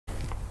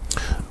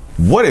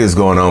What is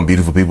going on,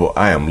 beautiful people?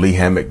 I am Lee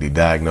Hammock, the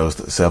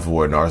diagnosed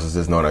self-aware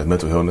narcissist known as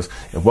mental illness,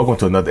 and welcome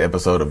to another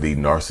episode of the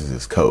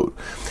Narcissist Code.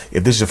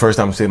 If this is your first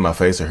time seeing my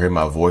face or hearing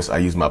my voice, I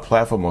use my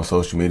platform on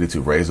social media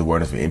to raise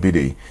awareness for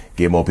NPD,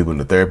 get more people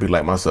into therapy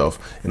like myself,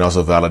 and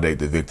also validate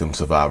the victims,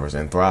 survivors,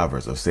 and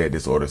thrivers of said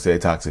disorder,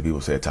 said toxic people,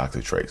 said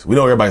toxic traits. We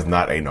know everybody's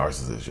not a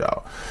narcissist,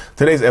 y'all.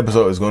 Today's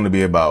episode is going to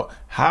be about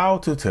how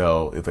to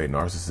tell if a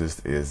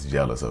narcissist is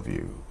jealous of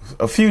you.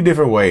 A few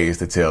different ways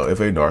to tell if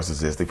a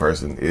narcissistic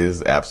person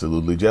is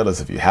absolutely jealous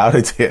of you. How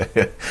to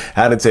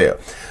tell.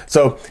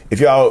 So if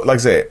y'all, like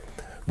I said,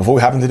 before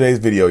we hop into today's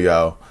video,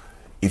 y'all,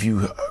 if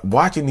you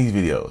watching these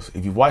videos,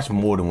 if you watch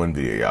more than one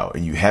video, y'all,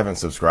 and you haven't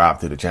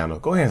subscribed to the channel,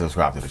 go ahead and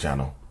subscribe to the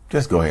channel.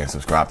 Just go ahead and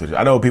subscribe to it.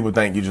 I know people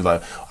think you're just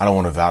like, I don't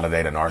want to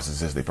validate a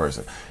narcissistic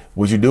person.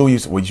 What you do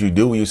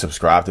when you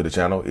subscribe to the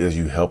channel is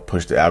you help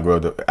push the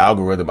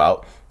algorithm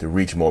out to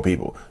reach more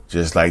people.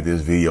 Just like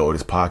this video or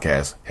this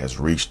podcast has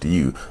reached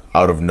you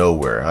out of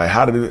nowhere. Like,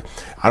 how did it?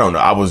 I don't know.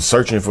 I was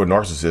searching for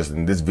narcissists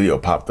and this video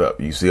popped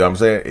up. You see what I'm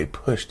saying? It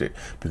pushed it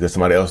because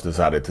somebody else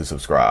decided to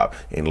subscribe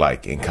and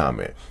like and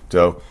comment.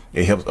 So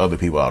it helps other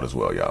people out as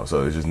well, y'all.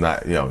 So it's just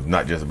not,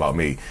 not just about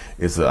me.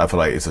 I feel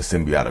like it's a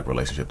symbiotic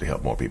relationship to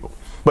help more people.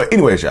 But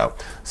anyways, y'all,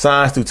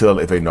 signs to tell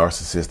if a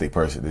narcissistic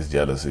person is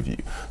jealous of you.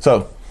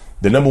 So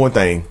the number one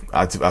thing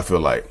I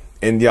feel like,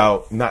 and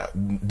y'all, not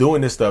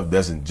doing this stuff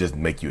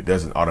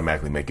doesn't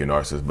automatically make you a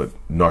narcissist, but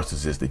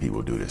narcissistic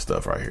people do this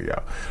stuff right here,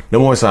 y'all.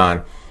 Number one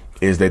sign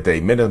is that they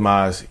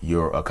minimize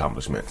your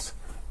accomplishments.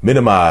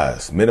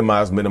 Minimize.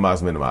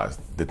 Anything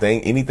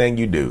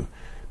you do,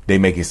 they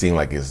make it seem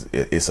like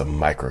it's a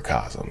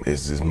microcosm.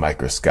 It's just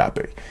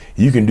microscopic.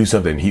 You can do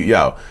something huge.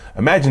 Y'all,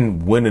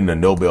 imagine winning a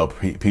Nobel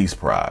Peace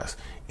Prize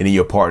and then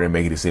your partner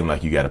making it seem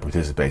like you got a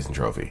participation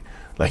trophy.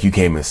 Like you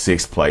came in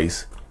 6th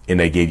place and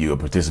they gave you a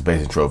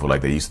participation trophy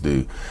like they used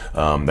to do,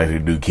 like they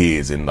do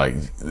kids in like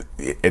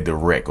at the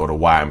rec or the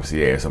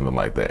YMCA or something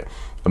like that.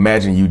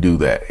 Imagine you do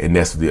that and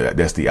that's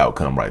the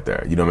outcome right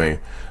there. You know what I mean?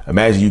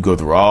 Imagine you go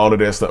through all of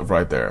that stuff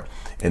right there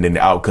and then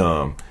the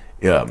outcome,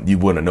 you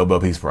win a Nobel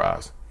Peace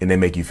Prize. And they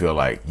make you feel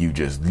like you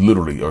just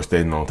literally are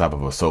standing on top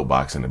of a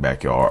soapbox in the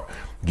backyard,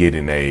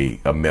 getting a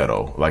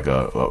medal, like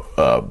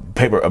a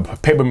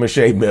paper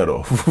mache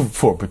medal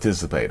for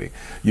participating.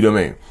 You know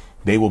what I mean?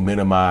 They will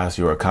minimize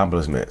your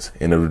accomplishments.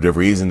 And the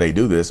reason they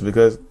do this is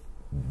because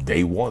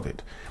they want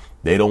it.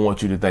 They don't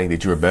want you to think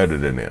that you're better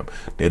than them.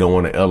 They don't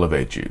want to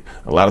elevate you.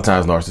 A lot of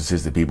times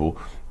narcissistic people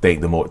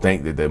think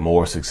that the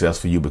more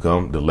successful you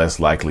become, the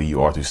less likely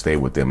you are to stay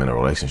with them in a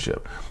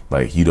relationship.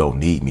 Like, you don't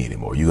need me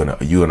anymore. You're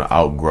gonna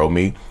outgrow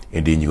me,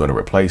 and then you're gonna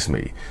replace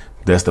me.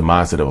 That's the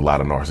mindset of a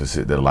lot of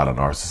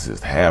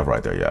narcissists have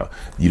right there, y'all.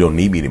 You don't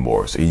need me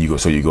anymore, so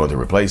you're going to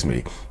replace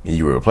me, and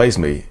you replace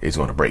me, it's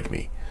going to break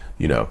me.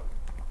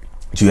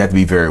 So you have to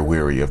be very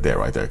wary of that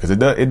right there, because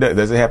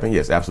does it happen?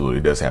 Yes, absolutely,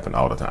 it does happen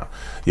all the time.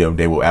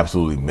 They will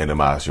absolutely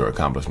minimize your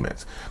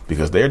accomplishments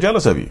because they're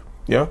jealous of you.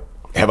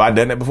 Have I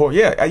done that before?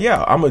 Yeah.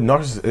 I'm a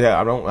narcissist. Yeah,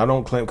 I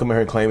don't come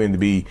here claiming to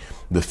be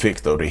the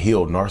fixed or the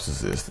healed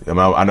narcissist.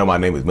 I know my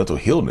name is mental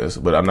illness,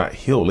 but I'm not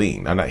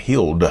healing. I'm not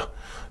healed.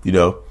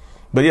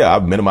 But yeah,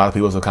 I've minimized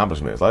people's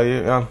accomplishments. Like,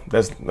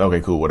 that's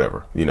okay, cool,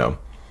 whatever.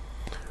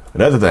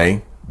 Another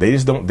thing, they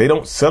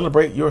don't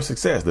celebrate your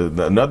success.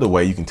 Another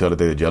way you can tell that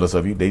they're jealous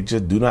of you, they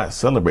just do not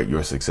celebrate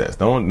your success.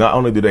 Not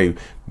only do they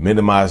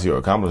minimize your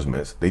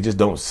accomplishments, they just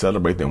don't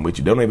celebrate them with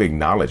you. They don't even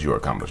acknowledge your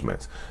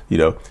accomplishments.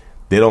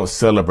 They don't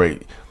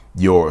celebrate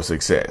your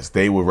success.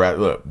 They would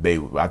rather,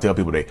 I tell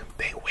people they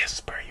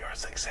whisper your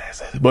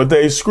successes, but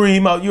they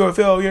scream out your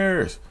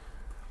failures.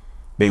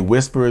 They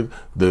whisper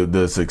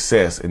the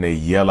success and they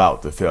yell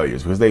out the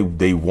failures because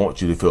they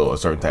want you to feel a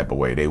certain type of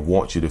way. They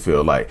want you to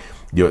feel like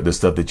the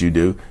stuff that you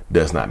do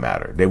does not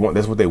matter.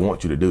 That's what they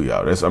want you to do,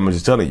 y'all. I'm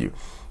just telling you.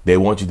 They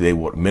want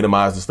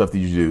minimize the stuff that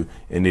you do,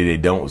 and they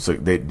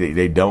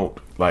don't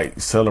like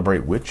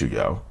celebrate with you,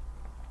 y'all.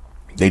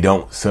 They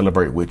don't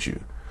celebrate with you.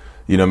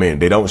 You know what I mean?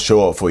 They don't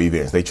show up for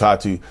events. They try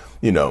to,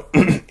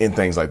 and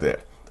things like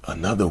that.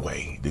 Another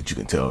way that you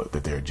can tell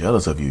that they're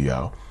jealous of you,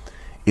 y'all,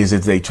 is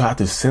that they try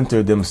to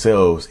center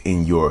themselves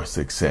in your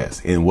success,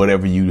 in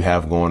whatever you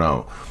have going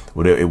on.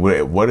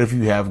 Whatever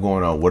you have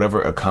going on,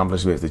 whatever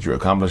accomplishments that you're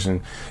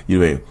accomplishing,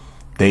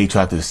 they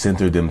try to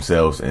center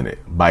themselves in it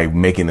by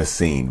making a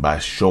scene, by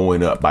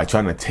showing up, by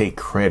trying to take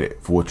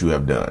credit for what you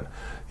have done.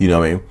 You know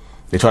what I mean?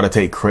 They try to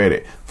take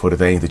credit for the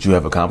things that you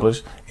have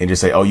accomplished and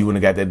just say, oh, you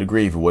wouldn't have got that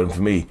degree if it wasn't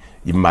for me.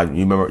 You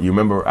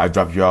remember I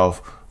dropped you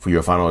off for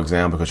your final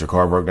exam because your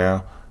car broke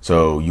down?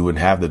 So you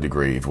wouldn't have the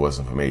degree if it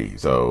wasn't for me.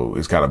 So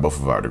it's kind of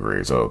both of our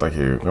degrees. So thank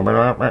you. You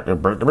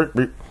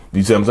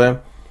see what I'm saying?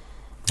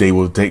 They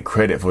will take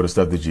credit for the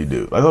stuff that you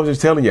do. Like I was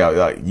just telling y'all,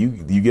 like you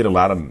get a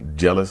lot of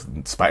jealous,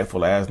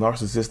 spiteful ass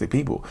narcissistic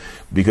people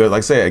because, like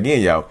I said,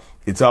 again, y'all,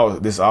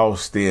 this all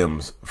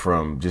stems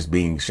from just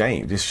being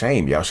shame. Just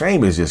shame, y'all.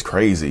 Shame is just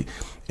crazy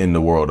in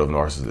the world of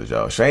narcissists,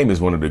 y'all. Shame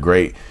is one of the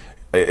great.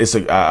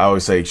 I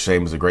always say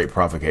shame is a great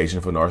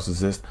provocation for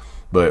narcissists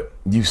But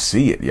you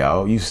see it,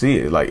 y'all. You see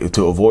it. Like,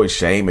 to avoid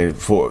shame and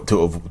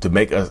to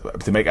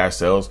make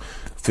ourselves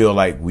feel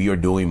like we are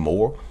doing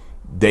more,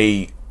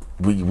 we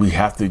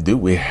have to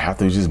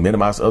just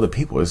minimize other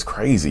people. It's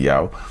crazy,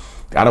 y'all.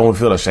 I don't want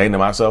to feel ashamed of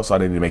myself, so I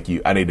need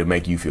to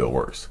make you feel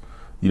worse.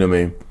 You know what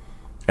I mean?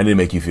 I need to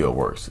make you feel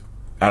worse.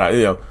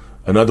 And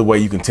another way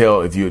you can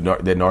tell if you're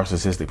that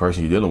narcissistic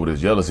person you're dealing with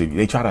is jealousy.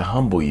 They try to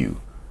humble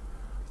you.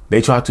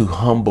 They try to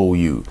humble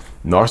you.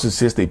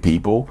 Narcissistic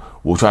people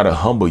will try to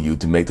humble you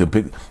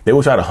they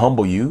will try to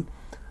humble you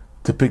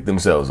to pick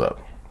themselves up.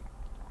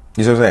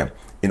 You see what I'm saying?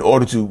 In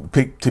order to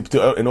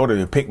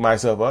pick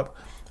myself up,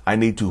 I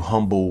need to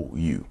humble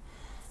you.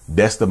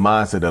 That's the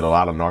mindset that a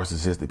lot of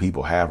narcissistic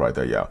people have right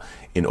there, y'all.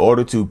 In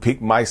order to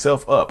pick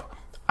myself up,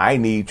 I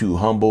need to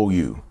humble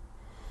you.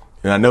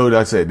 And I know,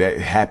 like I said, that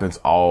happens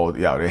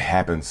it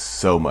happens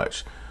so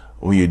much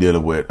when you're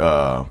dealing with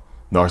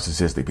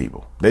narcissistic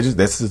people. That's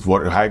just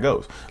how it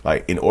goes.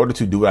 Like, in order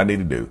to do what I need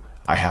to do,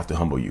 I have to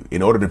humble you.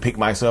 In order to pick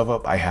myself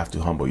up, I have to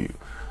humble you.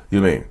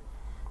 You know what I mean?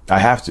 I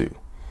have to.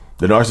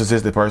 The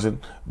narcissistic person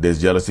that's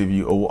jealous of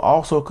you will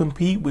also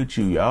compete with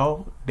you,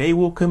 y'all. They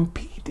will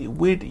compete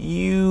with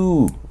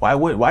you.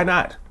 Why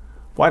not?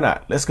 Why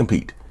not? Let's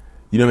compete.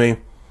 You know what I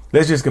mean?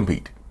 Let's just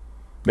compete.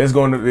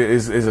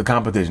 It's a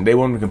competition. They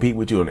want to compete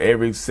with you on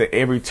every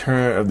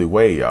turn of the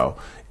way, y'all.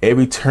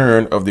 Every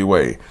turn of the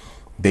way,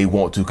 they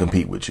want to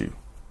compete with you.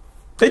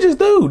 They just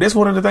do. That's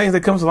one of the things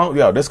that comes along,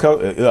 y'all.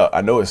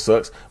 I know it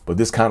sucks, but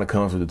this kind of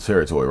comes with the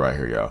territory right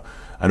here, y'all.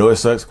 I know it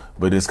sucks,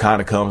 but this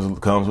kind of comes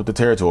with the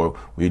territory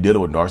when you're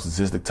dealing with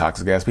narcissistic,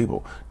 toxic ass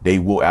people. They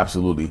will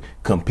absolutely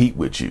compete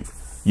with you.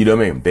 You know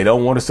what I mean? They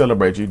don't want to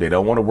celebrate you. They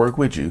don't want to work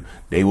with you.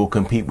 They will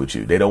compete with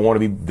you. They don't want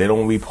to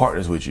be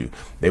partners with you.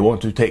 They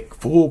want to take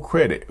full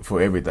credit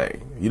for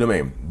everything. You know what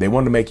I mean? They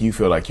want to make you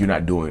feel like you're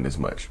not doing as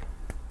much.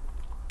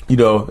 You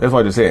know, that's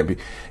what I'm saying.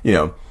 You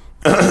know,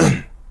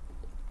 and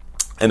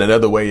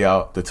another way,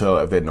 y'all, to tell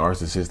if that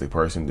narcissistic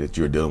person that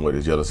you're dealing with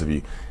is jealous of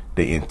you,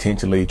 they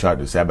intentionally try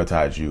to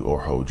sabotage you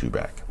or hold you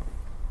back.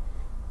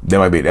 That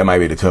might be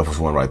the toughest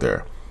one right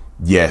there.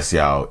 Yes,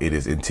 y'all, it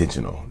is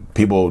intentional.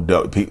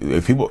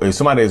 If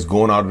somebody is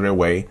going out of their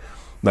way,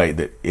 like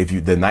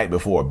the night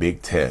before a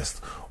big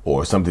test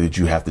or something that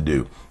you have to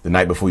do, the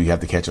night before you have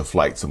to catch a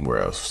flight somewhere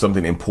else,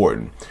 something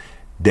important,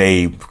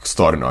 they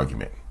start an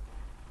argument.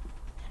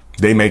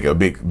 They make a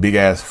big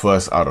ass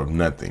fuss out of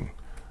nothing.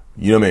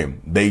 You know what I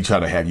mean? They try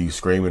to have you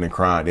screaming and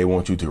crying. They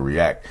want you to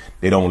react.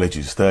 They don't let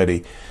you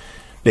study.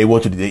 They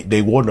want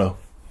to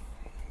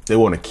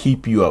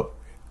keep you up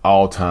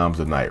all times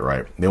of night,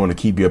 right? They want to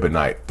keep you up at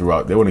night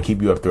throughout. They want to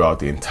keep you up throughout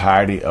the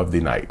entirety of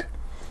the night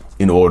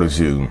in order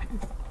to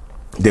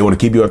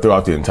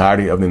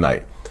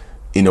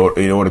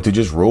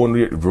just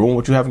ruin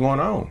what you have going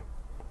on.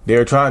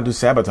 They're trying to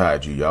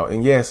sabotage you, y'all.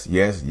 And yes.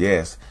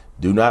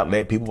 Do not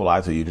let people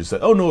lie to you. Just say,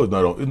 oh no, it's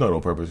not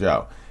on purpose,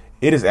 y'all.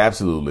 It is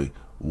absolutely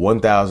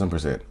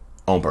 1,000%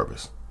 on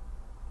purpose.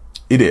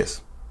 It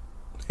is.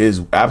 It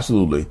is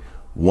absolutely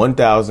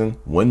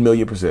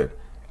 1,000,000%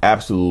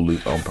 absolutely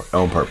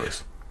on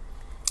purpose.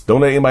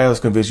 Don't let anybody else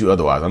convince you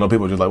otherwise. I know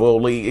people are just like,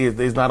 well, Lee,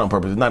 it's not on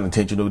purpose. It's not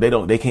intentional.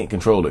 They can't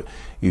control it.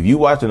 If you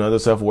watch another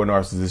self-aware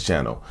narcissist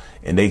channel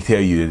and they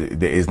tell you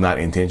that it's not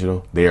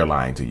intentional, they are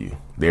lying to you.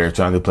 They're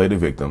trying to play the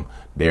victim.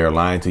 They are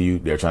lying to you.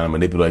 They're trying to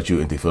manipulate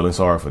you into feeling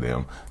sorry for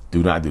them.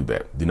 Do not do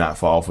that. Do not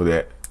fall for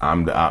that.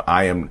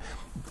 I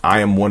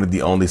am one of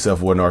the only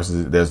self-aware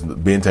narcissists. There's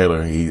Ben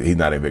Taylor. He's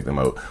not in victim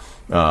mode.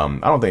 I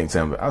don't think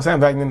Sam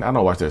Vaknin, I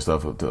don't watch their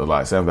stuff a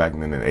lot. Sam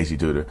Vaknin and H.G.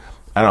 Tudor,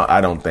 I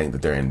don't think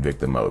that they're in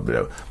victim mode,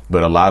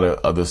 but a lot of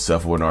other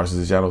self-aware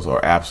narcissist channels are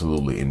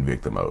absolutely in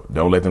victim mode.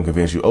 Don't let them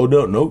convince you, oh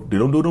no, they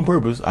don't do it on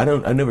purpose.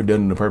 I've never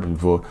done it on purpose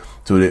before.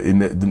 So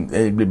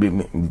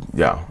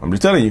yeah, I'm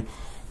just telling you,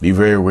 be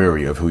very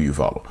wary of who you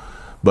follow.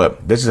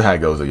 But that's just how it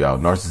goes, y'all.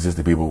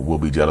 Narcissistic people will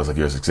be jealous of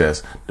your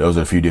success. Those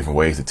are a few different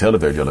ways to tell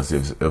if they're jealous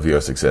of your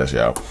success,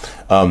 y'all.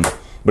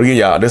 But again,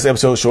 y'all, this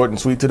episode is short and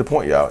sweet to the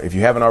point, y'all. If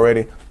you haven't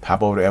already,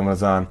 hop over to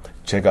Amazon,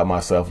 check out my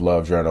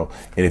self-love journal.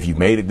 And if you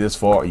made it this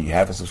far and you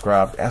haven't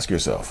subscribed, ask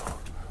yourself,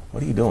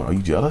 what are you doing? Are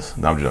you jealous?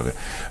 No, I'm joking.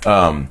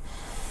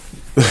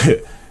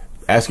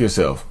 Ask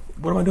yourself,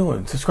 what am I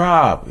doing?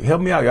 Subscribe.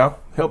 Help me out, y'all.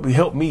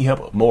 Help me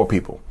help more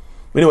people.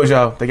 But anyways,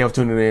 y'all, thank you for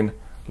tuning in.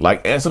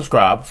 Like and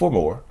subscribe for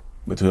more.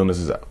 But until this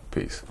is out.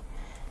 Peace.